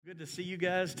Good to see you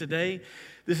guys today.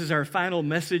 This is our final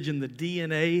message in the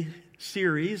DNA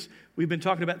series. We've been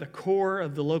talking about the core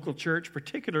of the local church,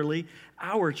 particularly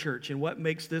our church, and what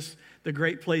makes this the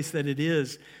great place that it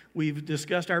is. We've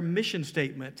discussed our mission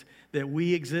statement, that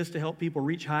we exist to help people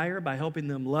reach higher by helping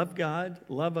them love God,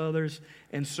 love others,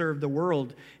 and serve the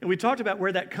world. And we talked about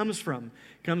where that comes from.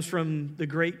 It comes from the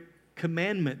great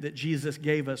commandment that Jesus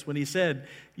gave us when he said,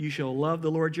 you shall love the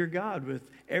Lord your God with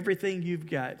everything you've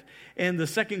got. And the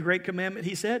second great commandment,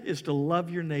 he said, is to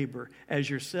love your neighbor as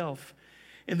yourself.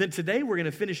 And then today we're going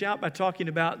to finish out by talking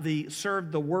about the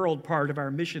serve the world part of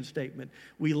our mission statement.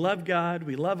 We love God,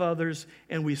 we love others,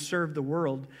 and we serve the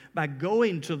world by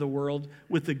going to the world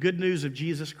with the good news of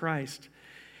Jesus Christ.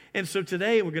 And so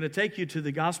today we're going to take you to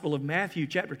the Gospel of Matthew,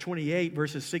 chapter 28,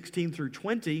 verses 16 through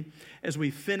 20, as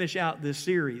we finish out this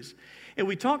series. And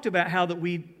we talked about how that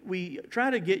we try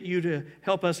to get you to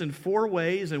help us in four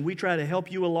ways, and we try to help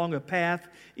you along a path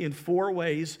in four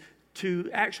ways to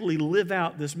actually live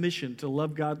out this mission, to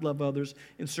love God, love others,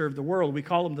 and serve the world. We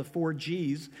call them the 4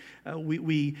 Gs.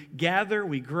 We gather,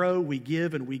 we grow, we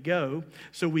give, and we go.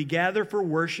 So we gather for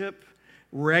worship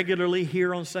regularly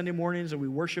here on Sunday mornings, and we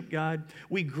worship God.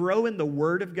 We grow in the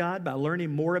Word of God by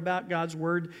learning more about God's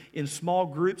Word in small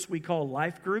groups we call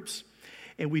life groups.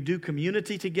 And we do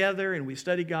community together, and we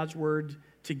study God's Word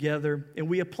together, and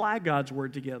we apply God's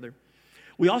Word together.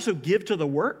 We also give to the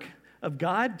work of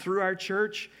God through our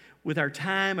church with our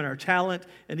time and our talent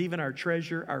and even our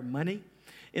treasure, our money.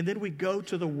 And then we go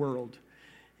to the world.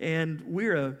 And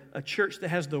we're a church that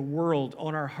has the world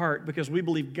on our heart because we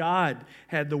believe God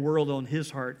had the world on his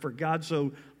heart. For God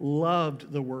so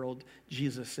loved the world,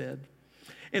 Jesus said.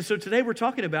 And so today we're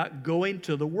talking about going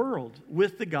to the world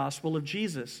with the gospel of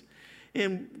Jesus.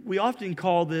 And we often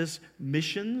call this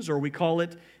missions, or we call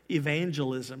it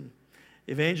evangelism.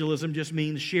 Evangelism just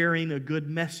means sharing a good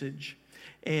message.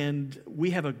 And we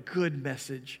have a good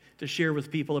message to share with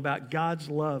people about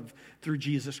God's love through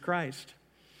Jesus Christ.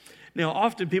 Now,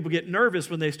 often people get nervous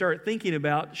when they start thinking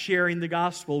about sharing the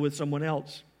gospel with someone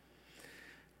else.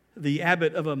 The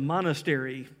abbot of a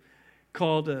monastery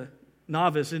called a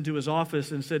novice into his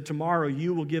office and said, tomorrow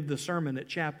you will give the sermon at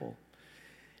chapel.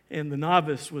 And the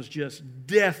novice was just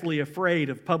deathly afraid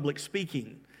of public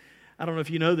speaking. I don't know if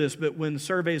you know this, but when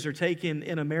surveys are taken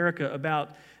in America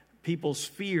about people's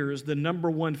fears, the number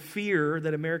one fear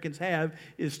that Americans have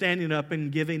is standing up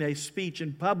and giving a speech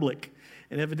in public.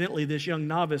 And evidently this young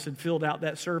novice had filled out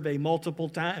that survey multiple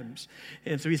times.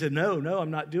 And so he said, no,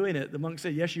 I'm not doing it. The monk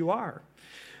said, yes, you are.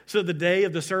 So the day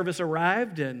of the service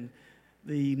arrived, and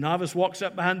the novice walks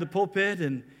up behind the pulpit,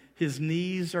 and his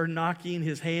knees are knocking,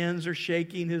 his hands are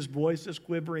shaking, his voice is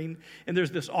quivering. And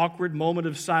there's this awkward moment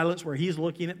of silence where he's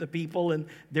looking at the people and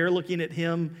they're looking at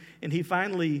him. And he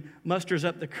finally musters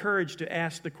up the courage to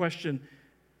ask the question,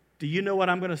 do you know what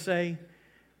I'm going to say?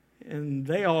 And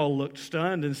they all looked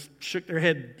stunned and shook their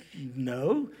head,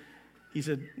 no. He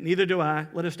said, neither do I.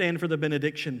 Let us stand for the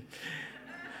benediction.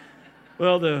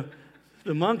 Well, the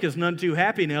monk is none too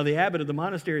happy now. The abbot of the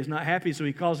monastery is not happy, so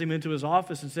he calls him into his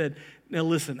office and said, now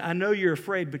listen, I know you're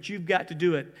afraid, but you've got to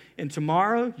do it. And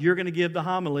tomorrow, you're going to give the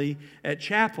homily at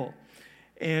chapel.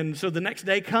 And so the next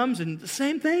day comes, and the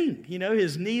same thing. You know,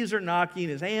 his knees are knocking,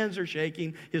 his hands are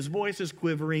shaking, his voice is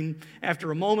quivering.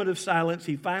 After a moment of silence,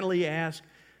 he finally asks,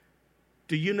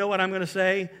 do you know what I'm going to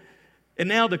say? And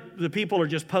now the people are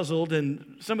just puzzled,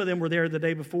 and some of them were there the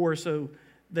day before, so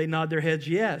they nod their heads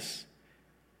yes.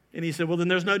 And he said, well, then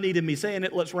there's no need in me saying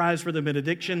it. Let's rise for the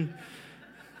benediction.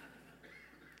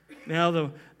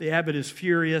 Now the abbot is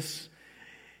furious.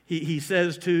 He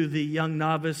says to the young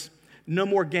novice, no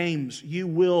more games. You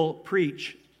will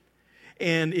preach.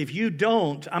 And if you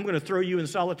don't, I'm going to throw you in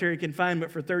solitary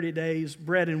confinement for 30 days,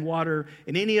 bread and water,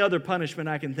 and any other punishment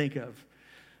I can think of.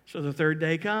 So the third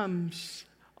day comes,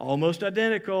 almost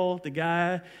identical. The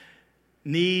guy,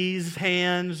 knees,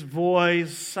 hands,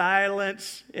 voice,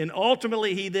 silence. And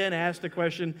ultimately, he then asked the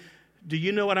question, do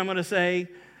you know what I'm going to say?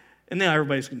 And now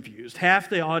everybody's confused. Half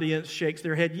the audience shakes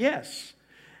their head yes.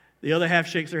 The other half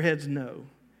shakes their heads no.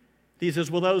 He says,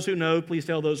 well, those who know, please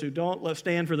tell those who don't. Let's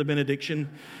stand for the benediction.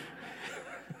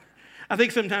 I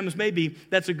think sometimes maybe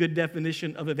that's a good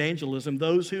definition of evangelism.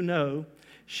 Those who know,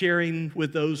 sharing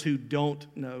with those who don't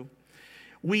know.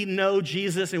 We know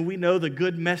Jesus and we know the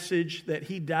good message that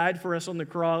He died for us on the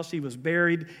cross. He was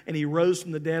buried and He rose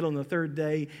from the dead on the third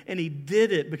day. And He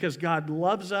did it because God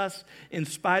loves us in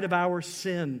spite of our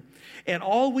sin. And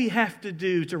all we have to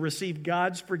do to receive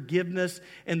God's forgiveness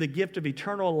and the gift of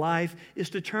eternal life is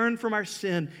to turn from our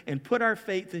sin and put our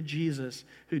faith in Jesus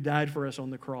who died for us on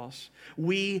the cross.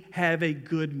 We have a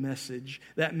good message.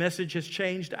 That message has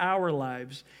changed our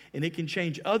lives, and it can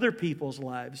change other people's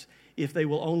lives if they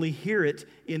will only hear it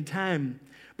in time.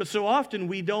 But so often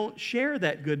we don't share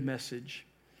that good message.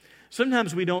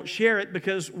 Sometimes we don't share it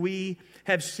because we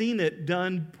have seen it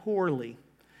done poorly.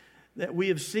 That we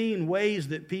have seen ways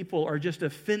that people are just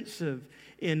offensive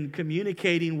in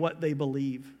communicating what they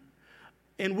believe.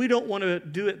 And we don't want to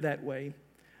do it that way.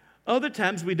 Other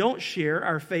times we don't share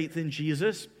our faith in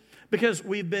Jesus because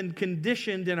we've been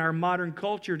conditioned in our modern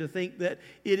culture to think that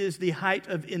it is the height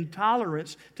of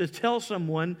intolerance to tell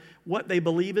someone what they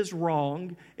believe is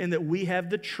wrong and that we have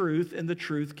the truth and the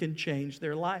truth can change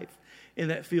their life. And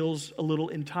that feels a little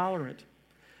intolerant.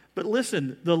 But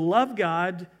listen, the love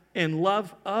God and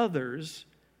love others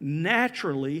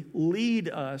naturally lead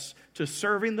us to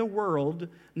serving the world,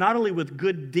 not only with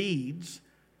good deeds,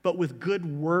 but with good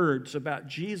words about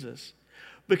Jesus.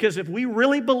 Because if we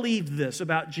really believe this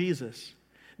about Jesus,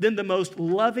 then the most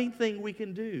loving thing we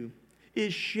can do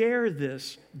is share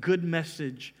this good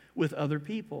message with other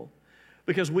people.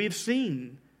 Because we've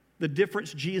seen the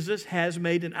difference Jesus has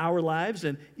made in our lives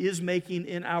and is making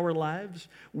in our lives.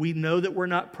 We know that we're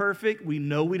not perfect. We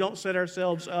know we don't set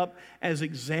ourselves up as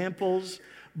examples.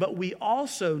 But we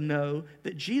also know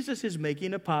that Jesus is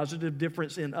making a positive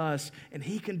difference in us, and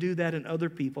He can do that in other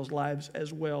people's lives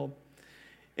as well.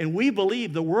 And we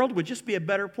believe the world would just be a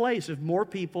better place if more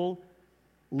people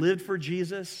lived for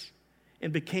Jesus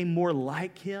and became more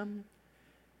like Him.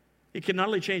 It can not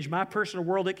only change my personal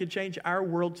world, it can change our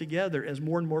world together as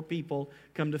more and more people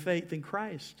come to faith in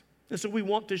Christ. And so we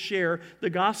want to share the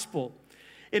gospel.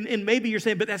 And maybe you're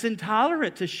saying, but that's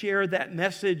intolerant to share that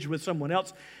message with someone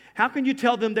else. How can you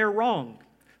tell them they're wrong?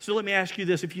 So let me ask you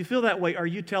this. If you feel that way, are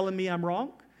you telling me I'm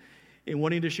wrong in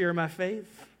wanting to share my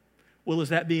faith? Well, is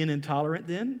that being intolerant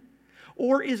then?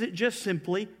 Or is it just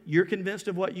simply you're convinced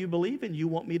of what you believe and you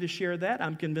want me to share that?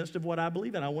 I'm convinced of what I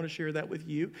believe and I want to share that with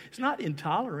you. It's not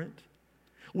intolerant.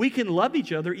 We can love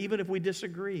each other even if we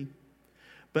disagree.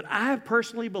 But I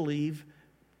personally believe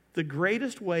the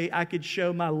greatest way I could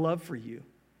show my love for you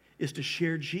is to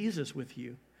share Jesus with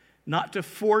you. Not to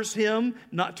force Him,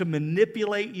 not to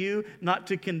manipulate you, not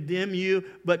to condemn you,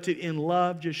 but to, in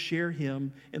love, just share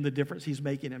Him and the difference He's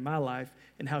making in my life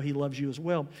and how He loves you as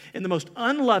well. And the most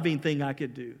unloving thing I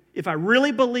could do, if I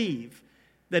really believe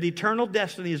that eternal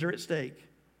destinies are at stake,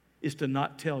 is to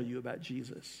not tell you about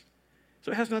Jesus.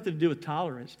 So it has nothing to do with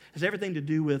tolerance. It has everything to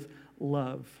do with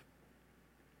love.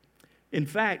 In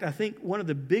fact, I think one of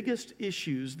the biggest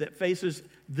issues that faces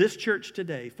this church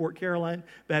today, Fort Caroline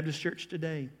Baptist Church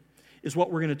today, is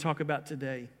what we're going to talk about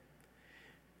today.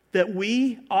 That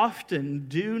we often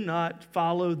do not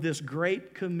follow this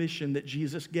great commission that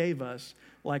Jesus gave us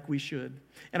like we should.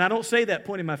 And I don't say that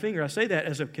pointing my finger. I say that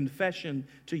as a confession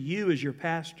to you as your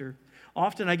pastor.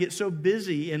 Often I get so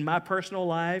busy in my personal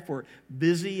life or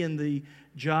busy in the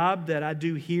job that I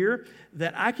do here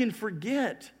that I can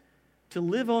forget to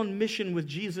live on mission with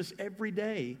Jesus every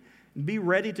day. Be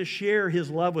ready to share His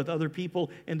love with other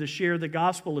people and to share the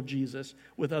gospel of Jesus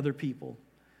with other people.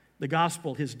 The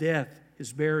gospel, His death,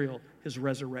 His burial, His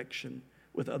resurrection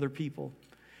with other people.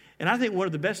 And I think one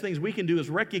of the best things we can do is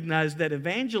recognize that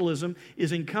evangelism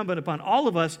is incumbent upon all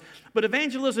of us, but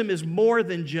evangelism is more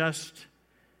than just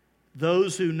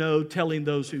those who know telling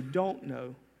those who don't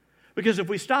know. Because if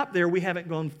we stop there, we haven't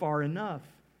gone far enough.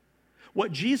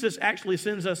 What Jesus actually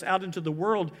sends us out into the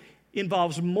world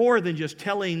involves more than just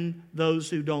telling those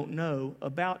who don't know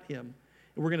about Him.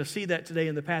 And we're going to see that today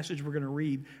in the passage we're going to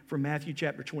read from Matthew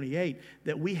chapter 28,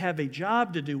 that we have a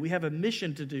job to do, we have a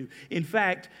mission to do. In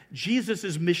fact,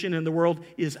 Jesus' mission in the world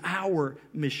is our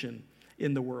mission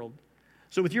in the world.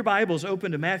 So with your Bibles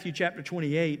open to Matthew chapter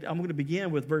 28, I'm going to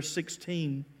begin with verse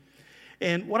 16.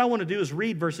 And what I want to do is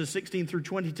read verses 16 through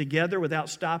 20 together without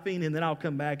stopping, and then I'll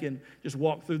come back and just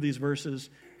walk through these verses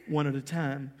one at a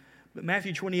time. But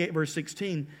Matthew 28, verse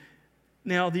 16,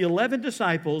 now the 11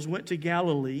 disciples went to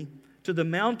Galilee, to the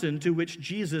mountain to which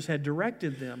Jesus had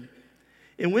directed them.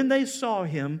 And when they saw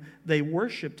Him, they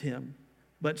worshiped Him,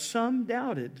 but some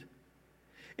doubted.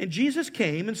 And Jesus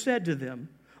came and said to them,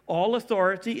 all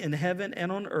authority in heaven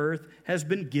and on earth has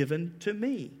been given to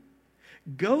me.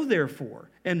 Go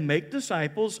therefore and make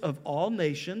disciples of all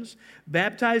nations,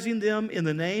 baptizing them in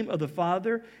the name of the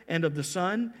Father and of the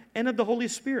Son and of the Holy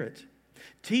Spirit,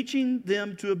 teaching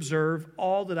them to observe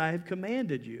all that I have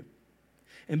commanded you.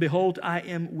 And behold, I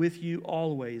am with you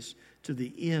always to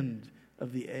the end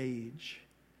of the age.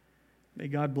 May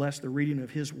God bless the reading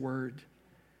of His Word.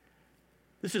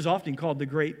 This is often called the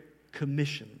Great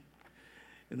Commission.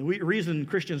 And the reason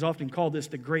Christians often call this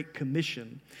the Great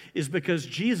Commission is because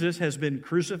Jesus has been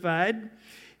crucified,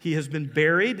 He has been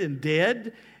buried and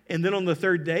dead, and then on the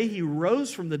third day He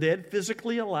rose from the dead,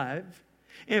 physically alive.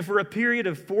 And for a period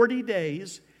of 40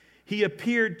 days, He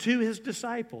appeared to His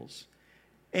disciples.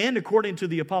 And according to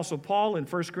the Apostle Paul in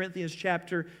 1 Corinthians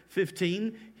chapter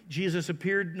 15, Jesus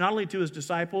appeared not only to His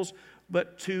disciples,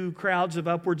 but to crowds of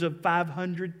upwards of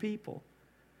 500 people.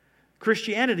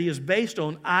 Christianity is based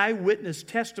on eyewitness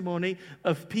testimony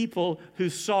of people who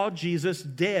saw Jesus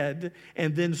dead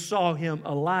and then saw Him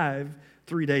alive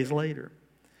 3 days later.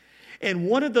 And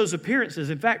one of those appearances,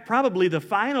 in fact, probably the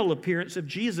final appearance of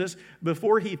Jesus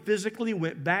before He physically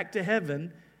went back to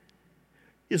heaven,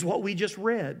 is what we just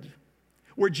read,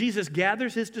 where Jesus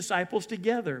gathers His disciples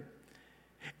together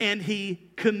and He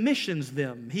commissions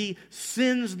them. He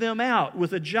sends them out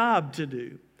with a job to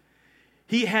do.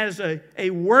 He has a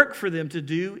work for them to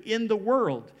do in the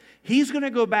world. He's going to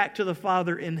go back to the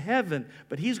Father in heaven,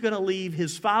 but He's going to leave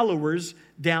His followers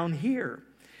down here.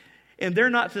 And they're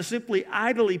not to simply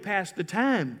idly pass the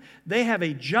time. They have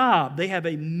a job, they have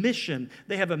a mission,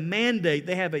 they have a mandate,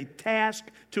 they have a task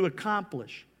to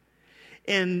accomplish.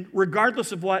 And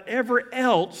regardless of whatever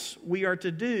else we are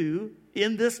to do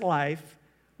in this life,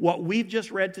 what we've just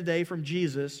read today from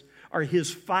Jesus are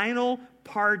His final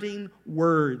parting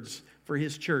words for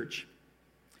His church.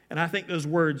 And I think those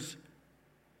words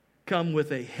come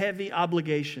with a heavy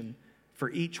obligation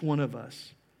for each one of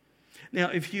us. Now,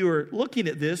 if you are looking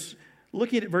at this,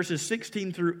 looking at verses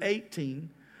 16 through 18,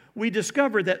 we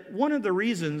discover that one of the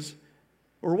reasons,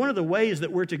 or one of the ways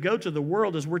that we're to go to the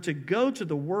world is we're to go to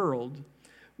the world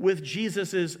with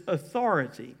Jesus'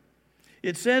 authority.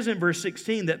 It says in verse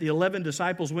 16 that the 11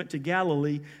 disciples went to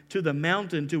Galilee to the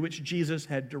mountain to which Jesus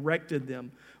had directed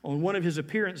them. On one of His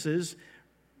appearances,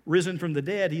 risen from the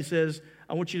dead, He says,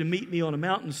 I want you to meet me on a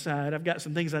mountainside. I've got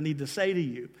some things I need to say to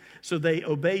you. So they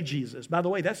obey Jesus. By the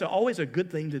way, that's always a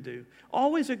good thing to do.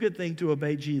 Always a good thing to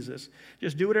obey Jesus.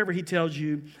 Just do whatever He tells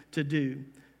you to do.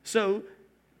 So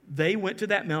they went to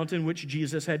that mountain which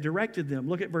Jesus had directed them.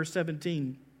 Look at verse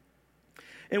 17.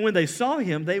 And when they saw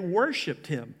Him, they worshiped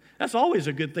Him. That's always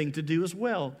a good thing to do as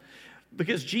well,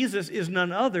 because Jesus is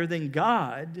none other than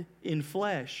God in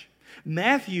flesh.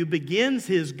 Matthew begins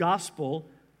his gospel,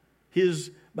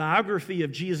 his biography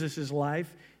of Jesus'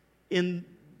 life, in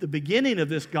the beginning of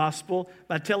this gospel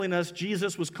by telling us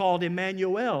Jesus was called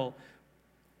Emmanuel,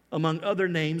 among other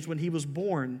names, when He was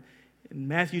born. And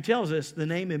Matthew tells us the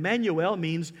name Emmanuel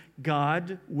means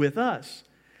God with us.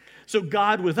 So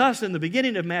God with us in the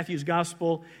beginning of Matthew's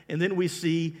gospel, and then we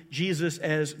see Jesus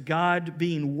as God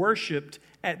being worshiped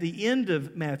at the end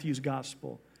of Matthew's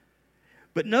gospel.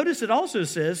 But notice it also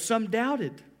says some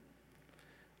doubted,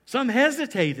 some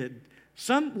hesitated,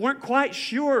 some weren't quite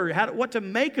sure what to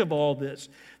make of all this.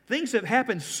 Things have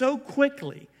happened so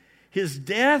quickly. His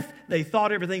death, they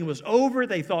thought everything was over.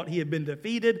 They thought He had been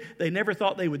defeated. They never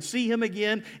thought they would see Him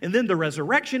again. And then the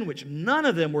resurrection, which none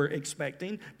of them were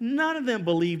expecting. None of them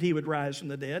believed He would rise from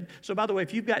the dead. So by the way,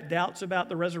 if you've got doubts about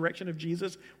the resurrection of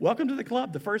Jesus, welcome to the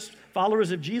club. The first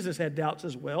followers of Jesus had doubts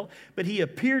as well. But He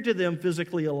appeared to them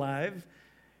physically alive.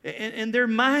 And their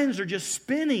minds are just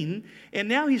spinning. And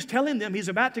now He's telling them He's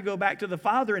about to go back to the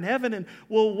Father in heaven. And,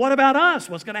 well, what about us?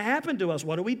 What's going to happen to us?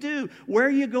 What do we do? Where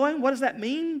are you going? What does that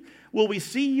mean? Will we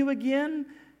see you again?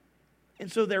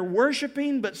 And so they're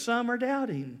worshiping, but some are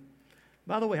doubting.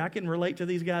 By the way, I can relate to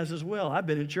these guys as well. I've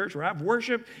been in church where I've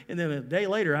worshiped, and then a day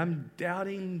later I'm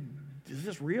doubting, is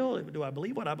this real? Do I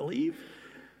believe what I believe?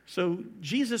 So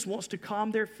Jesus wants to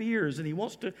calm their fears, and He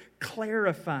wants to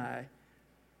clarify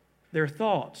their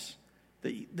thoughts.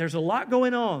 There's a lot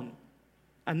going on.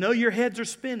 I know your heads are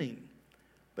spinning,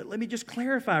 but let me just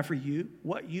clarify for you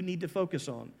what you need to focus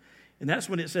on. And that's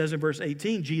when it says in verse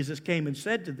 18, Jesus came and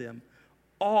said to them,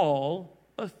 all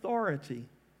authority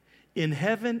in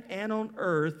heaven and on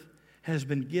earth has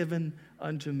been given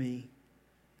unto me.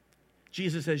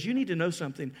 Jesus says, you need to know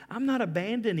something. I'm not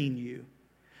abandoning you.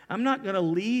 I'm not going to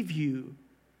leave you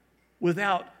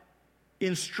without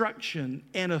instruction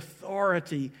and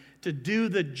authority to do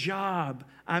the job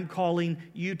I'm calling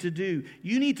you to do.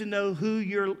 You need to know who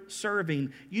you're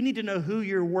serving. You need to know who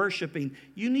you're worshiping.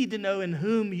 You need to know in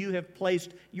whom you have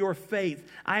placed your faith.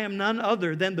 I am none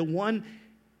other than the one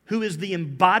who is the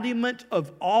embodiment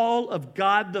of all of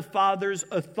God the Father's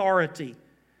authority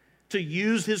to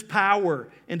use His power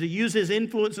and to use His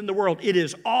influence in the world. It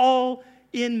is all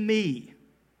in me.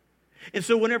 And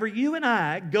so whenever you and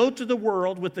I go to the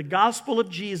world with the gospel of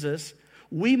Jesus,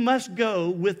 we must go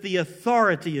with the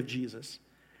authority of Jesus.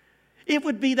 It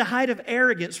would be the height of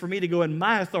arrogance for me to go in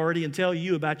my authority and tell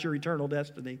you about your eternal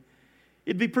destiny.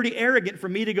 It'd be pretty arrogant for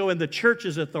me to go in the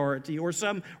church's authority or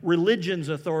some religion's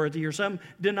authority or some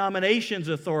denomination's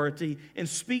authority and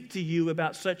speak to you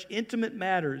about such intimate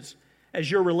matters as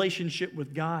your relationship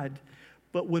with God.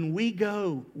 But when we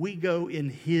go in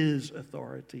His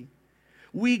authority.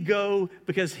 We go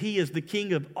because He is the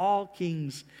King of all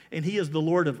kings and He is the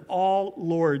Lord of all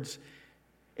lords.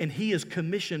 And He has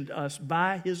commissioned us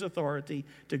by His authority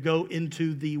to go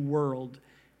into the world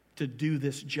to do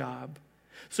this job.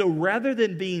 So rather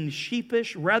than being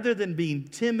sheepish, rather than being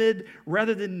timid,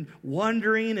 rather than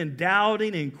wondering and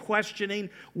doubting and questioning,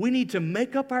 we need to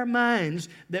make up our minds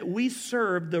that we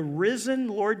serve the risen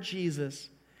Lord Jesus.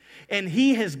 And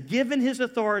He has given His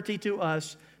authority to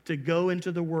us to go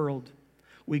into the world.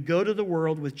 We go to the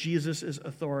world with Jesus'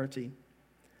 authority.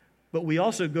 But we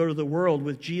also go to the world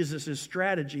with Jesus'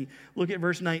 strategy. Look at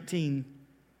verse 19.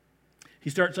 He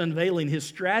starts unveiling His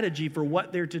strategy for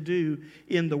what they're to do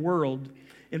in the world.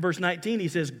 In verse 19, He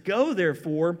says, "Go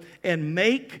therefore and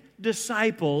make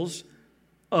disciples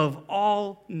of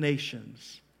all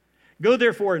nations." Go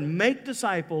therefore and make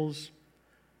disciples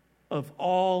of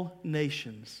all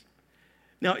nations.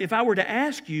 Now, if I were to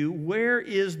ask you, where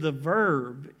is the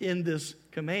verb in this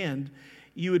command,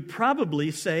 you would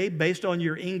probably say, based on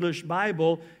your English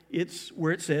Bible, it's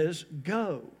where it says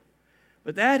go.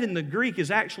 But that in the Greek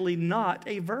is actually not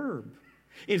a verb.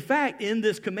 In fact, in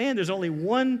this command,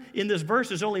 in this verse,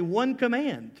 there's only one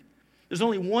command. There's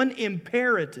only one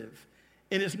imperative,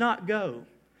 and it's not go.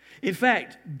 In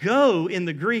fact, go in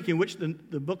the Greek in which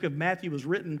the book of Matthew was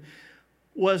written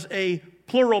was a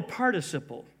plural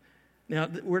participle. Now,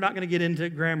 we're not going to get into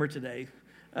grammar today,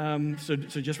 so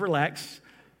just relax.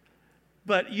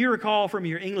 But you recall from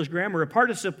your English grammar, a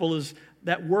participle is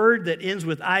that word that ends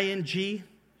with ing.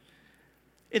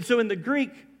 And so in the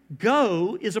Greek,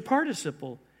 go is a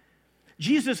participle.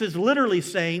 Jesus is literally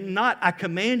saying, not I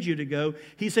command you to go.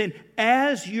 He's saying,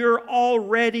 as you're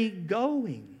already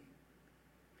going,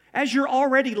 as you're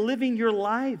already living your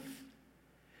life,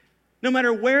 no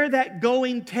matter where that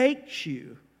going takes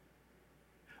you,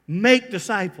 make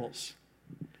disciples.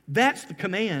 That's the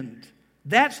command.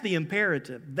 That's the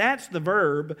imperative. That's the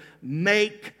verb,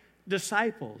 make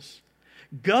disciples.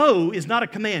 Go is not a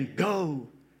command. Go.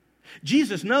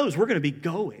 Jesus knows we're going to be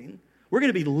going. We're going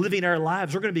to be living our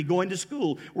lives. We're going to be going to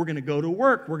school. We're going to go to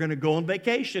work. We're going to go on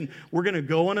vacation. We're going to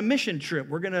go on a mission trip.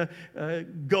 We're going to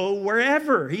go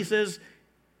wherever. He says,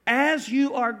 as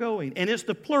you are going. And it's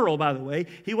the plural, by the way.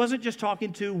 He wasn't just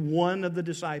talking to one of the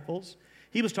disciples.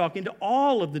 He was talking to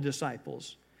all of the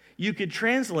disciples. You could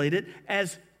translate it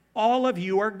as all of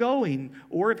you are going.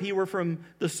 Or if he were from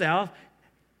the south,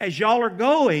 as y'all are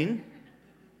going,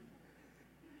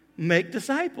 make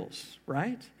disciples,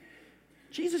 right?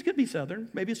 Jesus could be southern,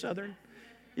 maybe southern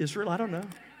Israel, I don't know.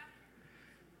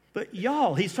 But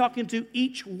y'all, he's talking to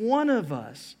each one of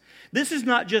us. This is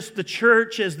not just the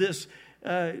church as this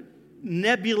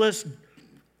nebulous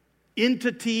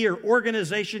entity or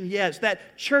organization. Yes,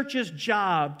 that church's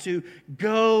job to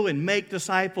go and make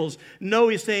disciples. No,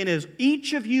 he's saying as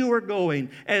each of you are going,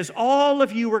 as all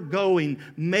of you are going,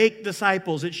 make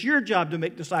disciples. It's your job to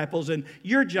make disciples, and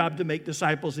your job to make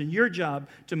disciples, and your job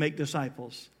to make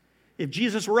disciples. If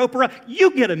Jesus were Oprah,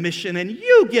 you get a mission, and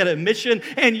you get a mission,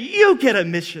 and you get a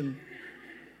mission.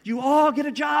 You all get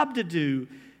a job to do.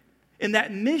 And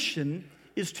that mission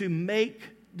is to make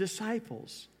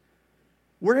disciples.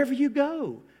 Wherever you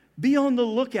go, be on the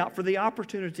lookout for the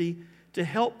opportunity to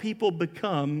help people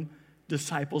become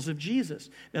disciples of Jesus.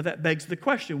 Now that begs the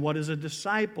question, what is a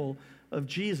disciple of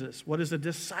Jesus? What is a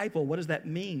disciple? What does that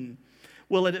mean?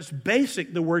 Well, at its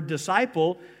basic, the word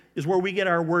disciple is where we get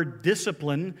our word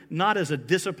discipline, not as a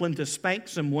discipline to spank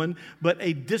someone, but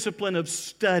a discipline of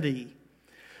study.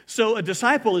 So a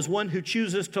disciple is one who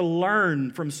chooses to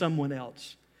learn from someone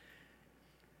else.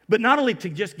 But not only to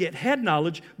just get head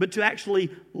knowledge, but to actually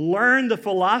learn the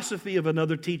philosophy of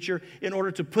another teacher in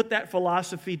order to put that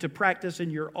philosophy to practice in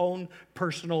your own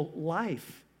personal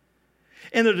life.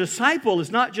 And the disciple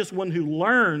is not just one who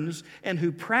learns and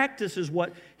who practices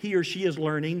what he or she is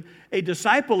learning. A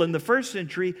disciple in the first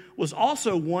century was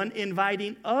also one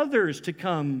inviting others to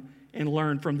come and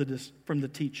learn from the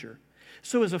teacher.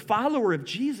 So as a follower of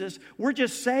Jesus, we're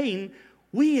just saying,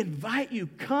 we invite you,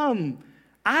 come.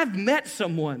 I've met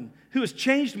someone who has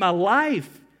changed my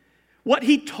life. What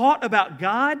he taught about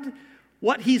God,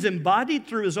 What he's embodied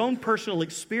through his own personal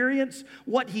experience,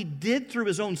 what he did through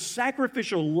his own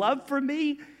sacrificial love for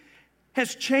me,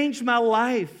 has changed my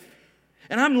life.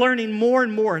 And I'm learning more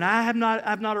and more, and I've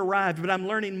not arrived, but I'm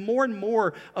learning more and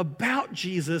more about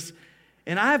Jesus,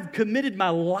 and I've committed my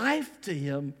life to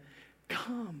him.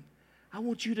 Come, I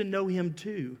want you to know him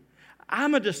too.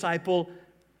 I'm a disciple.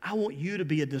 I want you to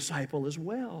be a disciple as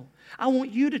well. I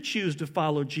want you to choose to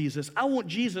follow Jesus. I want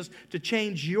Jesus to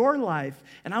change your life,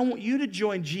 and I want you to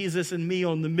join Jesus and me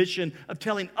on the mission of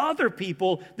telling other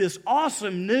people this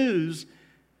awesome news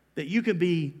that you can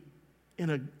be in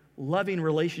a loving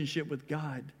relationship with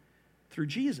God through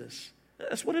Jesus.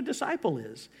 That's what a disciple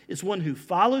is. It's one who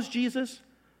follows Jesus,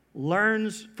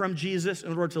 learns from Jesus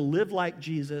in order to live like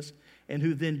Jesus, and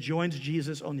who then joins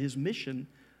Jesus on his mission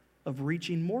of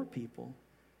reaching more people.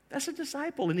 That's a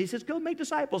disciple. And he says, go make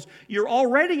disciples. You're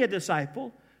already a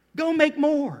disciple. Go make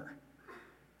more.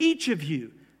 Each of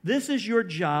you, this is your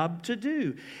job to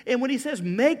do. And when he says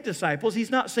make disciples,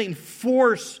 he's not saying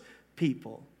force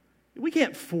people. We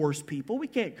can't force people. We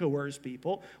can't coerce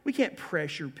people. We can't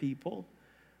pressure people.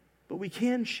 But we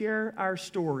can share our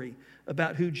story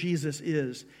about who Jesus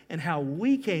is and how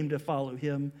we came to follow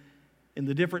him and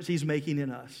the difference he's making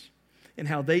in us and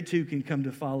how they too can come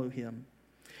to follow him.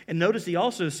 And notice he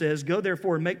also says, go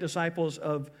therefore and make disciples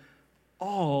of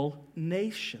all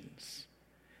nations.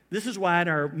 This is why in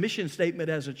our mission statement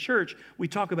as a church, we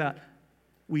talk about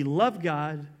we love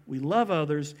God, we love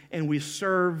others, and we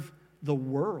serve the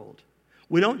world.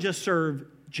 We don't just serve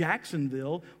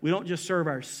Jacksonville. We don't just serve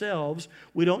ourselves.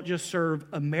 We don't just serve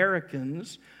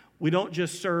Americans. We don't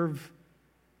just serve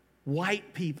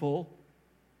white people.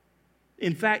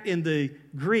 In fact, in the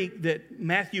Greek that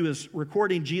Matthew is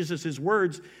recording Jesus'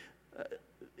 words,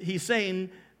 he's saying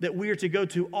that we are to go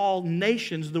to all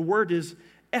nations. The word is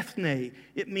ethne.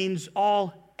 It means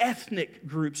all ethnic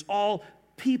groups, all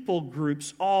people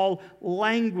groups, all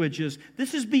languages.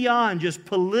 This is beyond just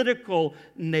political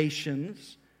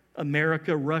nations,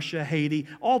 America, Russia, Haiti.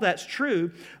 All that's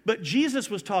true. But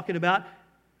Jesus was talking about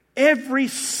every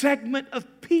segment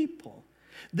of people.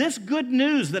 This good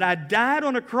news that I died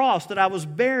on a cross, that I was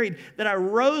buried, that I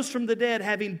rose from the dead,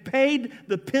 having paid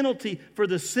the penalty for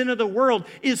the sin of the world,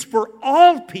 is for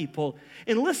all people.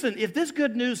 And listen, if this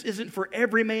good news isn't for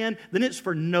every man, then it's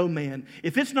for no man.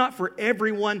 If it's not for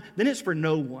everyone, then it's for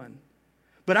no one.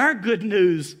 But our good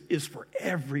news is for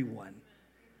everyone.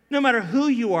 No matter who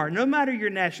you are, no matter your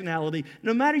nationality,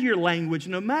 no matter your language,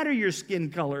 no matter your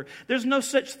skin color, there's no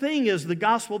such thing as the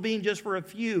gospel being just for a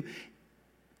few.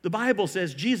 The Bible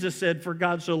says, Jesus said, for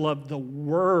God so loved the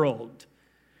world.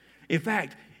 In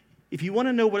fact, if you want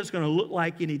to know what it's going to look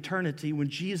like in eternity when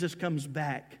Jesus comes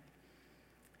back,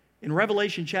 in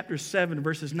Revelation chapter 7,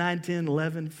 verses 9, 10,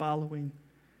 11 following,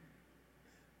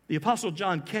 the Apostle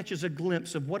John catches a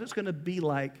glimpse of what it's going to be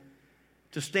like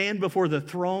to stand before the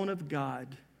throne of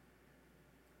God.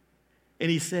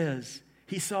 And he says,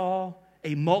 he saw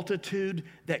a multitude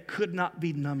that could not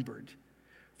be numbered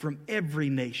from every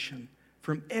nation,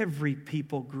 from every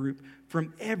people group,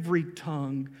 from every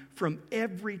tongue, from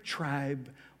every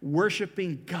tribe,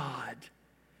 worshiping God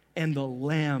and the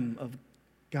Lamb of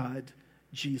God,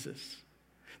 Jesus.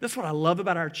 That's what I love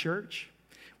about our church.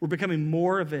 We're becoming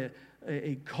more of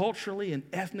a culturally and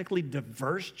ethnically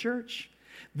diverse church.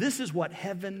 This is what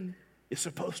heaven is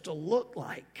supposed to look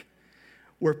like,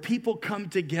 where people come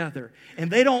together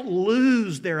and they don't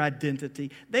lose their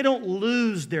identity. They don't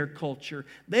lose their culture.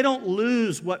 They don't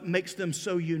lose what makes them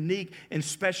so unique and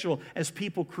special as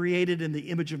people created in the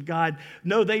image of God.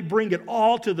 No, they bring it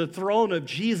all to the throne of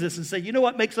Jesus and say, you know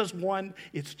what makes us one?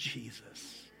 It's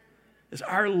Jesus. It's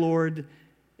our Lord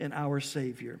and our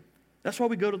Savior. That's why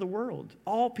we go to the world.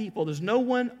 All people. There's no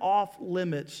one off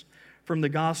limits from the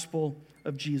gospel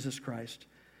of Jesus Christ.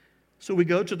 So we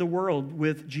go to the world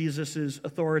with Jesus'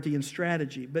 authority and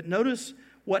strategy. But notice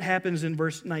what happens in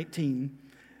verse 19.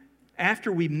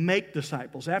 After we make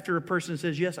disciples, after a person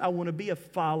says, yes, I want to be a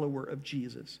follower of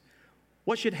Jesus,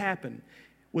 what should happen?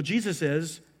 Well, Jesus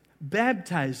says,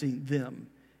 baptizing them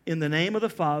in the name of the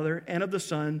Father and of the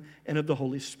Son and of the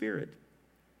Holy Spirit.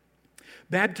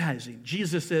 Baptizing.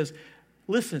 Jesus says,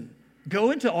 listen,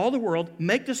 go into all the world,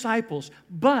 make disciples,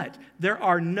 but there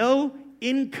are no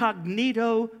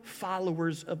incognito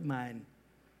followers of mine.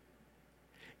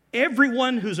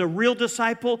 Everyone who's a real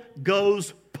disciple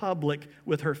goes public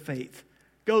with her faith,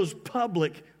 goes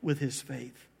public with his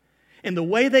faith. And the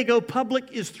way they go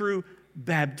public is through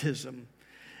baptism.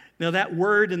 Now that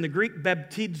word in the Greek,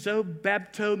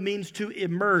 bapto, means to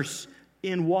immerse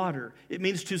in water. It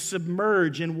means to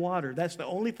submerge in water. That's the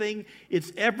only thing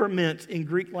it's ever meant in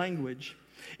Greek language.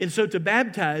 And so to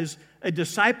baptize a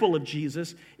disciple of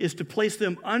Jesus is to place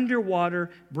them underwater,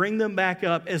 bring them back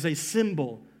up as a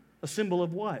symbol. A symbol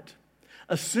of what?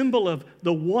 A symbol of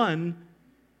the one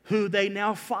who they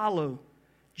now follow,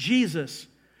 Jesus,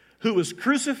 who was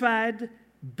crucified,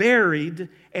 buried,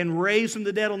 and raised from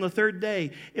the dead on the third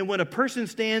day. And when a person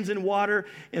stands in water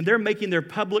and they're making their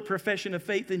public profession of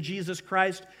faith in Jesus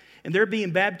Christ, and they're being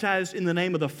baptized in the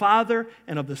name of the Father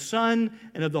and of the Son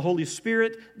and of the Holy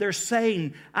Spirit, they're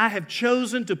saying, I have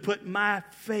chosen to put my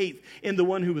faith in the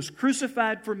one who was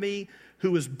crucified for me, who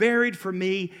was buried for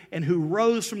me, and who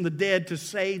rose from the dead to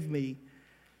save me.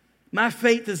 My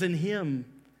faith is in Him.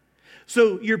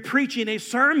 So you're preaching a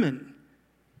sermon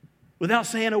without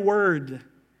saying a word.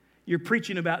 You're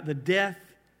preaching about the death,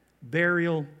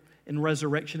 burial, and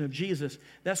resurrection of Jesus.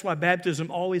 That's why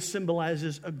baptism always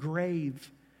symbolizes a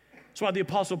grave. That's why the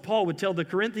Apostle Paul would tell the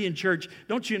Corinthian church,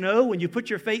 don't you know when you put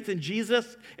your faith in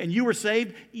Jesus and you were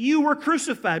saved, you were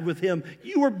crucified with Him,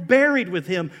 you were buried with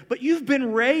Him, but you've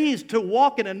been raised to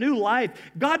walk in a new life.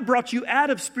 God brought you out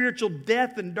of spiritual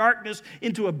death and darkness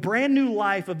into a brand new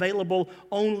life available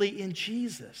only in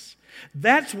Jesus.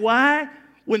 That's why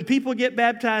when people get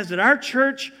baptized at our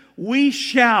church, we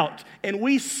shout and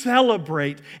we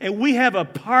celebrate and we have a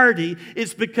party.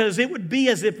 It's because it would be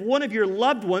as if one of your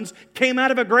loved ones came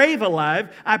out of a grave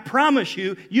alive. I promise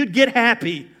you, you'd get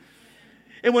happy.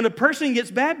 And when a person gets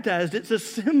baptized, it's a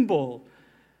symbol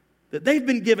that they've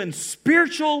been given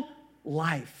spiritual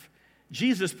life.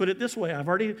 Jesus put it this way.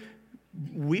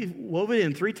 We've woven it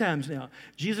in 3 times now.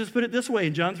 Jesus put it this way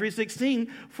in John 3:16,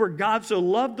 for God so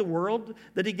loved the world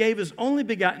that He gave His only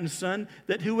begotten Son,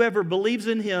 that whoever believes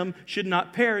in Him should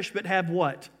not perish but have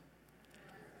what?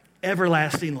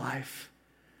 Everlasting life.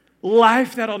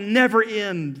 Life that'll never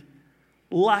end.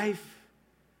 Life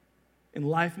and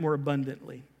life more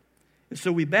abundantly. And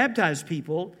so we baptize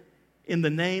people in the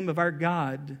name of our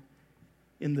God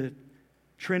in the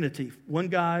Trinity. One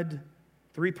God,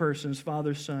 3 persons,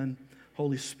 Father, Son,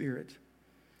 Holy Spirit.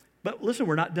 But listen,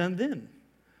 we're not done then.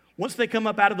 Once they come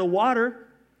up out of the water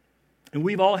and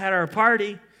we've all had our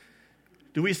party,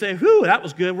 do we say, whew, that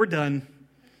was good, we're done?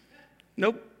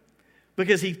 Nope.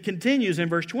 Because he continues in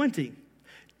verse 20,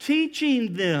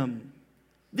 teaching them,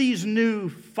 these new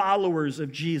followers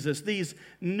of Jesus, these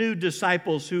new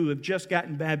disciples who have just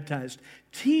gotten baptized,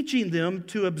 teaching them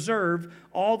to observe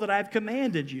all that I've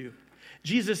commanded you.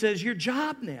 Jesus says, your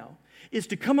job now is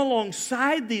to come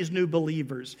alongside these new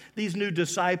believers, these new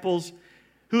disciples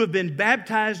who have been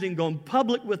baptized and gone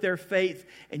public with their faith,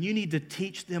 and you need to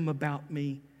teach them about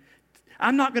me.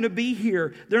 I'm not going to be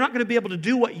here. They're not going to be able to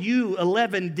do what you,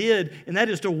 11, did, and that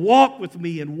is to walk with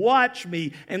me and watch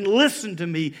me and listen to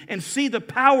me and see the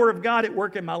power of God at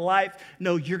work in my life.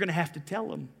 No, you're going to have to tell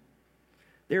them.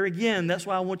 There again, that's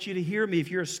why I want you to hear me. If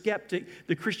you're a skeptic,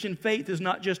 the Christian faith is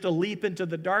not just a leap into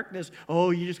the darkness.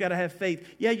 Oh, you just got to have faith.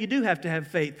 Yeah, you do have to have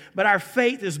faith. But our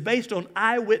faith is based on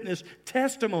eyewitness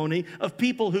testimony of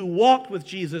people who walked with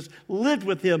Jesus, lived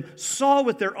with Him, saw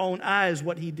with their own eyes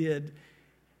what He did.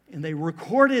 And they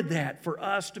recorded that for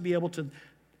us to be able to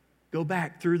go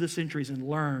back through the centuries and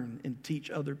learn and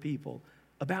teach other people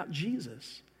about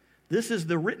Jesus. This is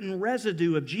the written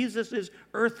residue of Jesus'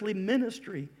 earthly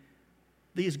ministry.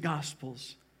 These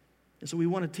Gospels. And so we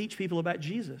want to teach people about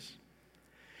Jesus.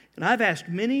 And I've asked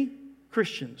many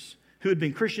Christians who had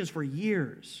been Christians for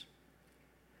years,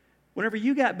 whenever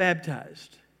you got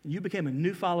baptized, and you became a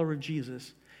new follower of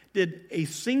Jesus, did a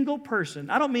single person,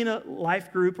 I don't mean a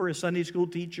life group or a Sunday school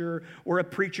teacher or a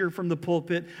preacher from the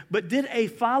pulpit, but did a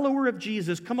follower of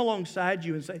Jesus come alongside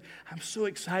you and say, I'm so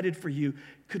excited for you.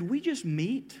 Could we just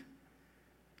meet?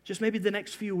 Just maybe the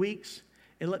next few weeks?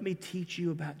 And let me teach you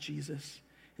about Jesus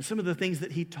and some of the things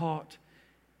that He taught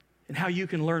and how you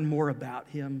can learn more about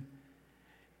Him.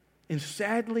 And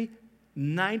sadly,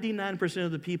 99%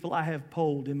 of the people I have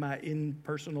polled in my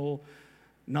impersonal,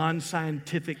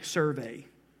 non-scientific survey,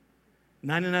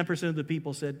 99% of the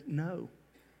people said no.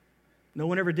 No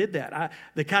one ever did that.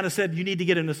 They kind of said, you need to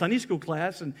get in a Sunday school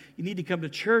class and you need to come to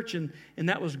church, and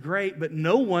that was great. But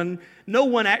no one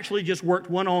actually just worked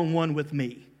one-on-one with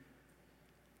me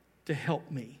to help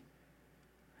me.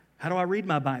 How do I read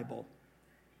my Bible?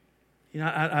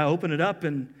 I open it up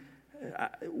and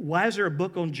why is there a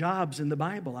book on jobs in the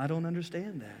Bible? I don't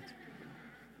understand that.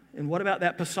 And what about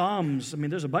that Psalms? I mean,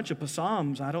 there's a bunch of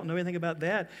Psalms. I don't know anything about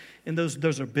that. And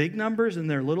those are big numbers and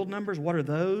they're little numbers. What are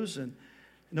those? And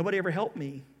nobody ever helped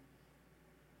me.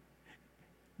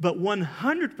 But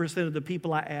 100% of the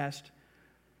people I asked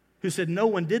who said, no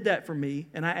one did that for me,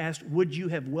 and I asked, would you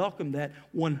have welcomed that?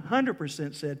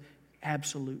 100% said,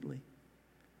 absolutely.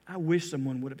 I wish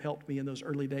someone would have helped me in those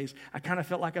early days. I kind of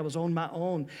felt like I was on my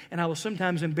own, and I was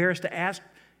sometimes embarrassed to ask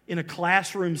in a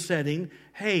classroom setting,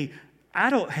 hey, I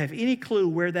don't have any clue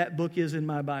where that book is in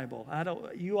my Bible.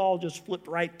 You all just flipped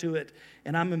right to it,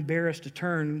 and I'm embarrassed to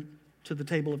turn to the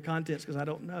table of contents because I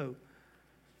don't know.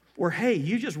 Or, hey,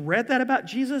 you just read that about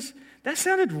Jesus? That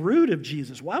sounded rude of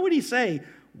Jesus. Why would he say,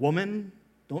 woman,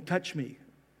 don't touch me?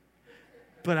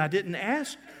 But I didn't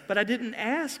ask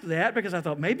that because I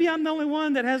thought maybe I'm the only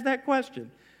one that has that question.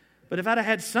 But if I'd have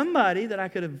had somebody that I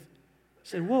could have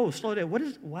said, whoa, slow down.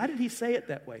 Why did he say it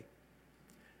that way?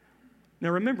 Now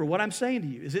remember, what I'm saying to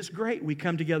you is it's great we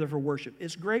come together for worship.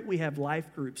 It's great we have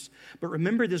life groups. But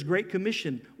remember, this Great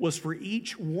Commission was for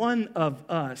each one of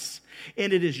us.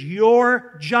 And it is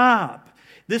your job.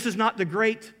 This is not the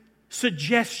Great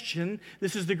Suggestion.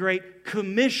 This is the Great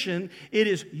Commission. It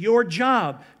is your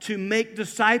job to make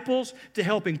disciples, to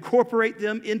help incorporate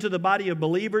them into the body of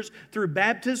believers through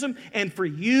baptism, and for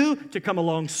you to come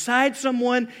alongside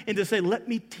someone and to say, let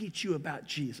me teach you about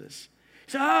Jesus.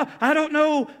 So, I don't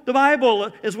know the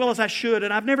Bible as well as I should,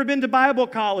 and I've never been to Bible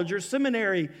college or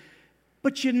seminary,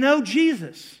 but you know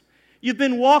Jesus. You've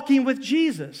been walking with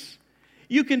Jesus.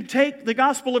 You can take the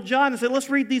Gospel of John and say, let's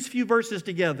read these few verses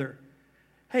together.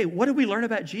 Hey, what did we learn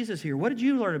about Jesus here? What did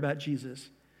you learn about Jesus?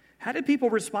 How did people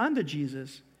respond to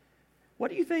Jesus?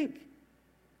 What do you think?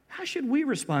 How should we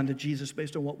respond to Jesus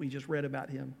based on what we just read about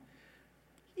him?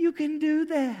 You can do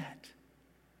that.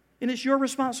 And it's your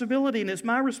responsibility, and it's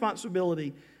my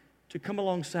responsibility to come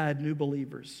alongside new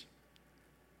believers.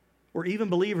 Or even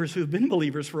believers who have been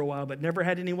believers for a while but never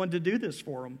had anyone to do this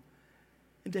for them.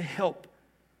 And to help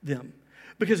them.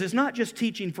 Because it's not just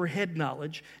teaching for head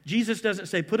knowledge. Jesus doesn't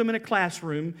say put them in a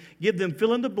classroom, give them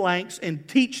fill in the blanks, and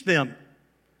teach them.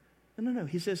 No.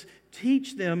 He says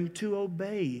teach them to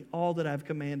obey all that I've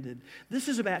commanded. This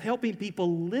is about helping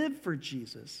people live for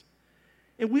Jesus.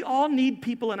 And we all need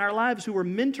people in our lives who are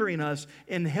mentoring us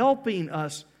and helping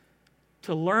us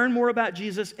to learn more about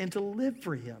Jesus and to live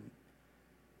for him.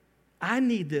 I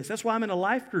need this. That's why I'm in a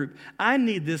life group. I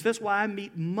need this. That's why I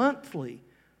meet monthly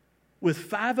with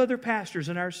 5 other pastors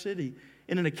in our city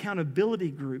in an accountability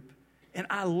group. And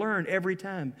I learn every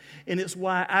time. And it's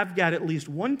why I've got at least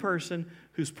one person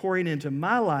who's pouring into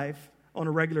my life on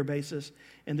a regular basis.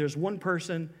 And there's one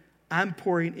person I'm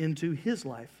pouring into his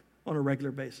life on a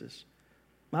regular basis.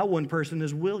 My one person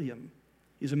is William.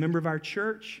 He's a member of our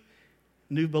church,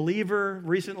 new believer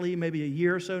recently, maybe a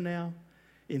year or so now.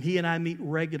 And he and I meet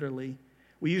regularly.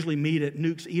 We usually meet at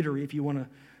Nuke's Eatery if you want to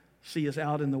see us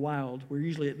out in the wild. We're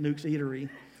usually at Nuke's Eatery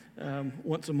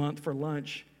once a month for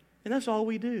lunch. And that's all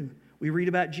we do. We read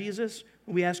about Jesus.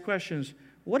 We ask questions.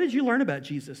 What did you learn about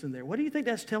Jesus in there? What do you think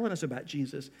that's telling us about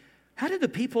Jesus? How did the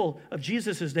people of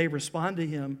Jesus' day respond to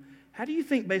him? How do you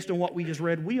think, based on what we just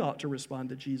read, we ought to respond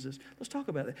to Jesus? Let's talk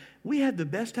about that. We had the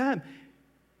best time.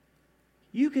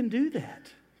 You can do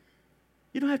that.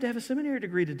 You don't have to have a seminary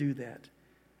degree to do that.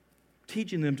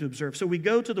 Teaching them to observe. So we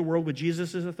go to the world with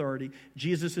Jesus' authority,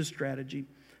 Jesus' strategy.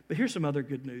 But here's some other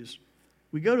good news.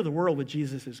 We go to the world with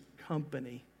Jesus'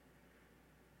 company.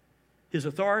 His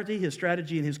authority, his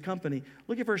strategy, and his company.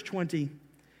 Look at verse 20.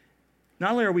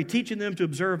 Not only are we teaching them to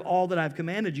observe all that I've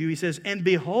commanded you, he says, and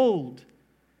behold,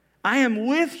 I am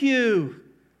with you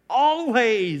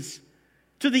always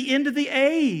to the end of the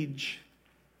age.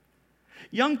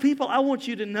 Young people, I want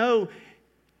you to know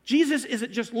Jesus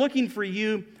isn't just looking for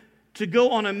you to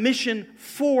go on a mission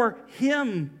for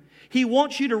him. He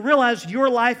wants you to realize your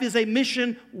life is a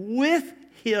mission with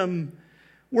him.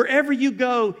 Wherever you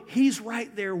go, he's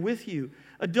right there with you.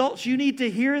 Adults, you need to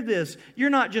hear this. You're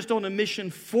not just on a mission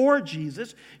for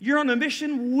Jesus. You're on a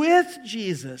mission with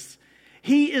Jesus.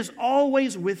 He is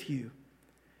always with you.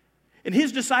 And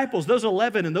his disciples, those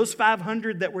 11 and those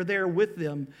 500 that were there with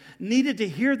them, needed to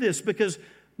hear this because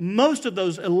most of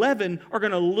those 11 are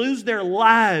going to lose their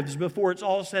lives before it's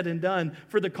all said and done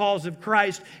for the cause of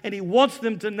Christ. And he wants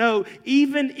them to know,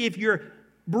 even if you're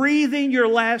breathing your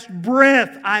last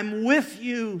breath, I'm with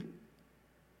you.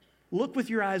 Look with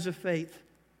your eyes of faith.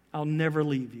 I'll never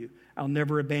leave you. I'll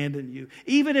never abandon you.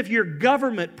 Even if your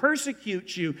government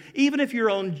persecutes you, even if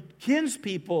your own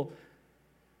kinspeople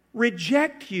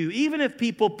reject you, even if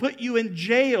people put you in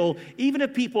jail, even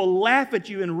if people laugh at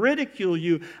you and ridicule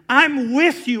you, I'm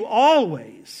with you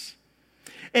always.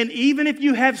 And even if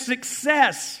you have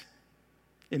success,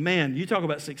 and man, you talk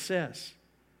about success.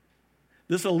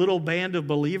 This a little band of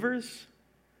believers,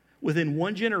 within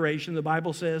one generation, the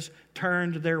Bible says,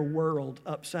 turned their world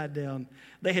upside down.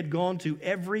 They had gone to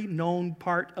every known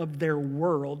part of their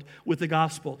world with the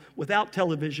gospel, without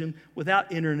television,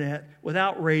 without internet,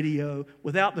 without radio,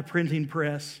 without the printing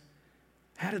press.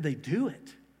 How did they do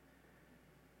it?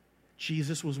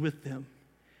 Jesus was with them.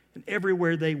 And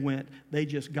everywhere they went, they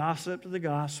just gossiped the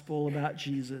gospel about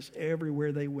Jesus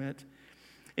everywhere they went.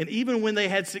 And even when they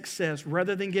had success,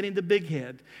 rather than getting the big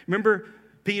head, remember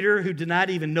Peter, who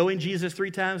denied even knowing Jesus 3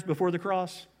 times before the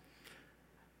cross?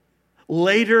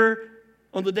 Later,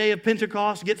 on the day of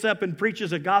Pentecost, gets up and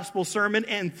preaches a gospel sermon,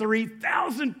 and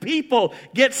 3,000 people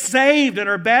get saved and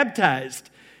are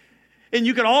baptized. And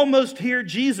you could almost hear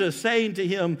Jesus saying to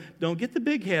him, don't get the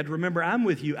big head. Remember, I'm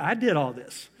with you. I did all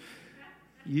this.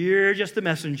 You're just the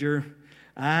messenger.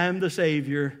 I'm the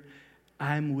Savior.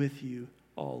 I'm with you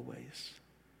always.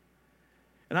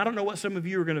 And I don't know what some of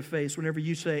you are going to face whenever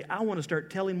you say, I want to start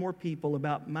telling more people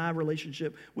about my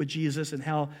relationship with Jesus and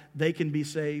how they can be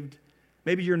saved.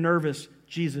 Maybe you're nervous.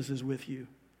 Jesus is with you.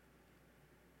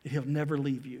 He'll never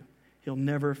leave you. He'll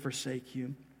never forsake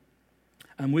you.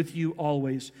 I'm with you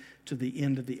always to the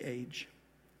end of the age.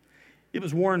 It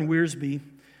was Warren Wiersbe,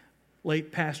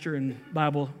 late pastor and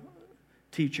Bible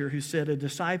teacher, who said, a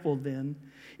disciple then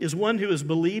is one who has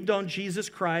believed on Jesus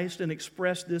Christ and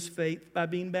expressed this faith by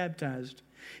being baptized.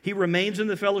 He remains in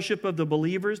the fellowship of the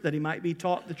believers that he might be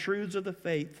taught the truths of the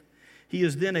faith. He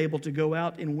is then able to go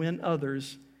out and win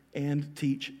others and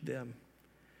teach them.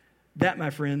 That, my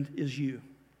friend, is you.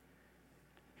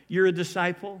 You're a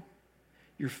disciple.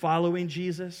 You're following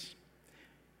Jesus.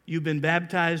 You've been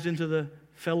baptized into the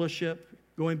fellowship,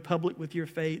 going public with your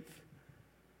faith.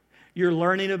 You're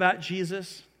learning about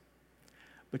Jesus,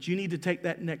 but you need to take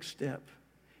that next step,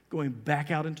 going back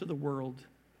out into the world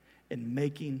and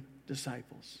making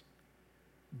disciples.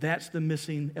 That's the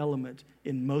missing element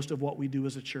in most of what we do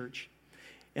as a church.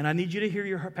 And I need you to hear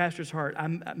your pastor's heart.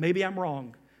 Maybe I'm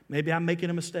wrong. Maybe I'm making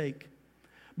a mistake.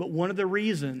 But one of the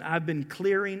reasons I've been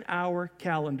clearing our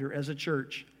calendar as a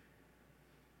church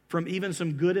from even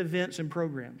some good events and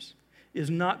programs is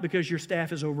not because your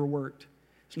staff is overworked.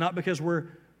 It's not because we're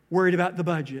worried about the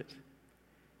budget.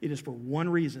 It is for one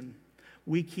reason.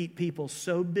 We keep people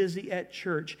so busy at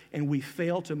church and we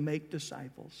fail to make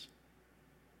disciples.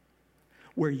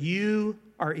 Where you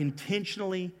are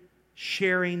intentionally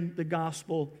sharing the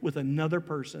gospel with another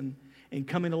person and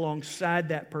coming alongside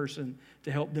that person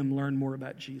to help them learn more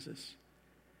about Jesus.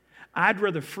 I'd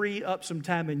rather free up some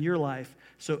time in your life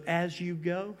so as you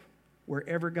go,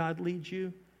 wherever God leads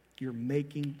you, you're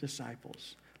making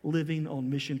disciples, living on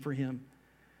mission for Him.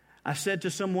 I said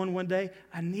to someone one day,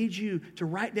 I need you to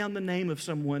write down the name of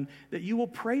someone that you will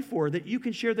pray for, that you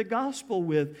can share the gospel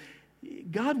with.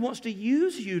 God wants to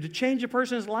use you to change a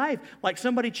person's life, like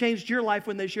somebody changed your life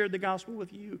when they shared the gospel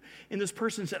with you. And this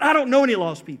person said, I don't know any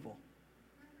lost people.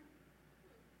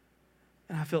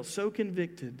 And I felt so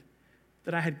convicted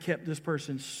that I had kept this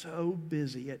person so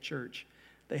busy at church.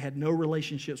 They had no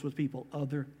relationships with people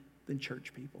other than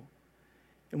church people.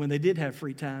 And when they did have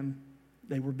free time,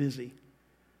 they were busy.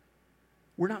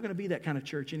 We're not going to be that kind of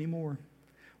church anymore.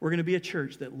 We're going to be a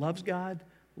church that loves God,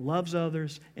 loves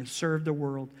others, and serve the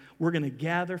world. We're going to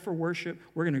gather for worship.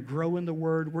 We're going to grow in the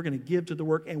Word. We're going to give to the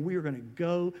work. And we are going to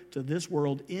go to this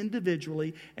world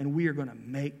individually, and we are going to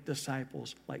make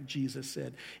disciples like Jesus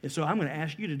said. And so I'm going to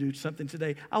ask you to do something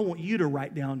today. I want you to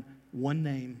write down one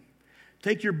name.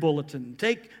 Take your bulletin.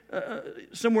 Take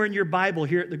somewhere in your Bible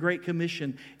here at the Great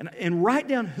Commission and write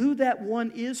down who that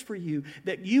one is for you,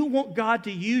 that you want God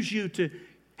to use you to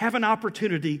have an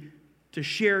opportunity to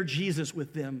share Jesus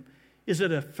with them. Is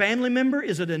it a family member?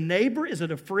 Is it a neighbor? Is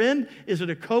it a friend? Is it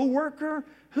a coworker?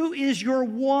 Who is your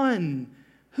one?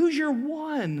 Who's your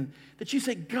one that you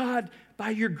say, God, by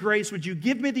your grace, would you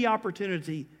give me the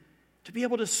opportunity to be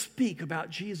able to speak about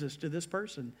Jesus to this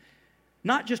person?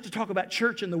 Not just to talk about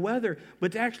church and the weather,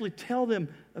 but to actually tell them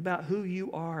about who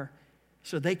you are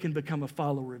so they can become a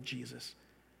follower of Jesus.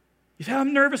 You say,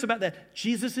 I'm nervous about that.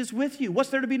 Jesus is with you. What's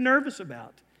there to be nervous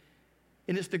about?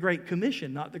 And it's the Great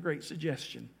Commission, not the Great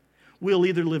Suggestion. We'll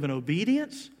either live in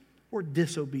obedience or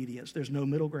disobedience. There's no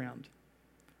middle ground.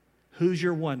 Who's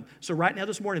your one? So right now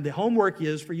this morning, the homework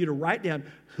is for you to write down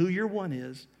who your one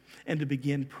is and to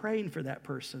begin praying for that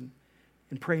person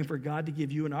and praying for God to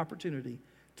give you an opportunity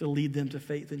to lead them to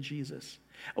faith in Jesus.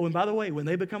 Oh, and by the way, when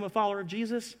they become a follower of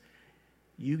Jesus,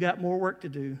 you got more work to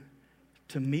do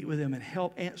to meet with them and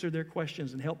help answer their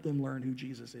questions and help them learn who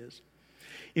Jesus is.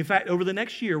 In fact, over the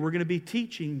next year, we're going to be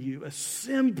teaching you a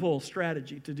simple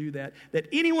strategy to do that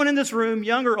anyone in this room,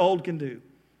 young or old, can do.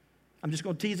 I'm just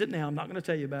going to tease it now. I'm not going to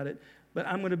tell you about it, but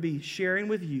I'm going to be sharing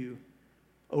with you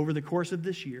over the course of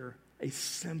this year a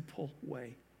simple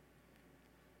way.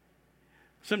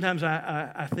 Sometimes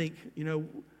I think,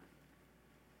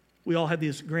 we all have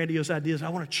these grandiose ideas. I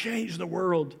want to change the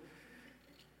world.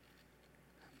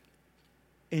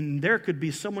 And there could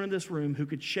be someone in this room who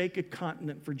could shake a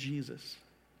continent for Jesus.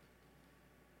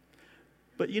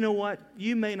 But you know what?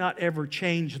 You may not ever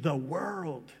change the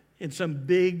world in some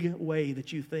big way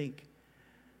that you think.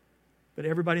 But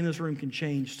everybody in this room can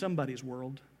change somebody's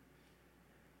world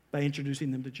by introducing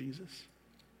them to Jesus.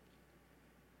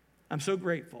 I'm so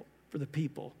grateful for the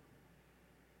people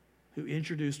who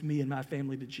introduced me and my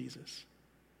family to Jesus.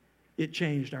 It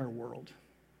changed our world.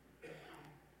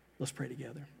 Let's pray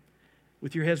together.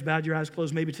 With your heads bowed, your eyes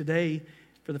closed, maybe today,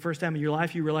 for the first time in your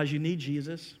life, you realize you need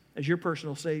Jesus as your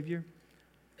personal Savior.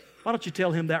 Why don't you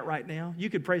tell him that right now?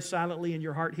 You could pray silently in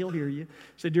your heart. He'll hear you.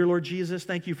 Say, dear Lord Jesus,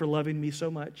 thank you for loving me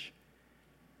so much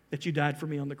that you died for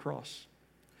me on the cross.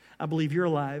 I believe you're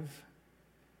alive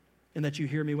and that you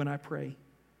hear me when I pray.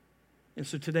 And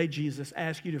so today, Jesus, I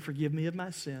ask you to forgive me of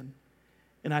my sin,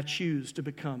 and I choose to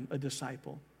become a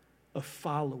disciple, a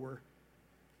follower,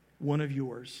 one of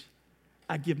yours.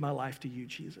 I give my life to you,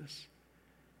 Jesus.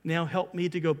 Now help me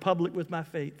to go public with my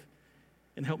faith,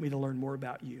 and help me to learn more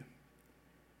about you,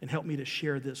 and help me to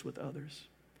share this with others.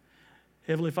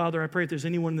 Heavenly Father, I pray if there's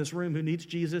anyone in this room who needs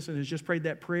Jesus and has just prayed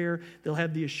that prayer, they'll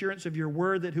have the assurance of your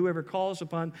word that whoever calls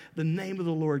upon the name of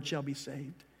the Lord shall be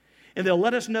saved. And they'll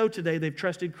let us know today they've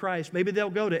trusted Christ. Maybe they'll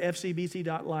go to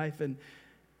fcbc.life and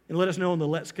let us know on the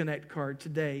Let's Connect card,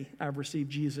 today I've received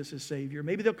Jesus as Savior.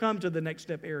 Maybe they'll come to the Next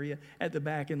Step area at the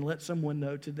back and let someone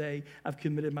know today I've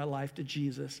committed my life to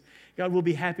Jesus. God will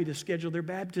be happy to schedule their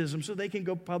baptism so they can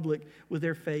go public with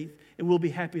their faith, and we'll be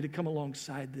happy to come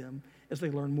alongside them as they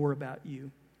learn more about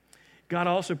you. God, I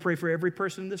also pray for every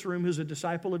person in this room who's a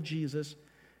disciple of Jesus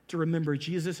to remember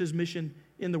Jesus' mission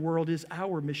in the world is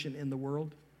our mission in the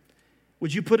world.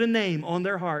 Would you put a name on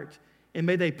their heart, and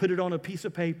may they put it on a piece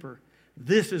of paper?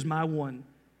 This is my one.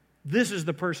 This is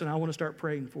the person I want to start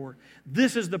praying for.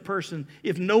 This is the person,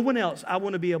 if no one else, I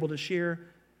want to be able to share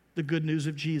the good news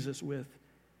of Jesus with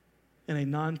in a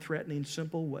non-threatening,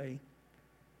 simple way.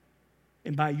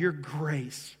 And by your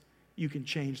grace, you can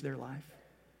change their life.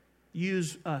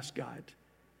 Use us, God,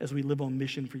 as we live on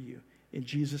mission for you. In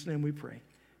Jesus' name we pray.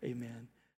 Amen.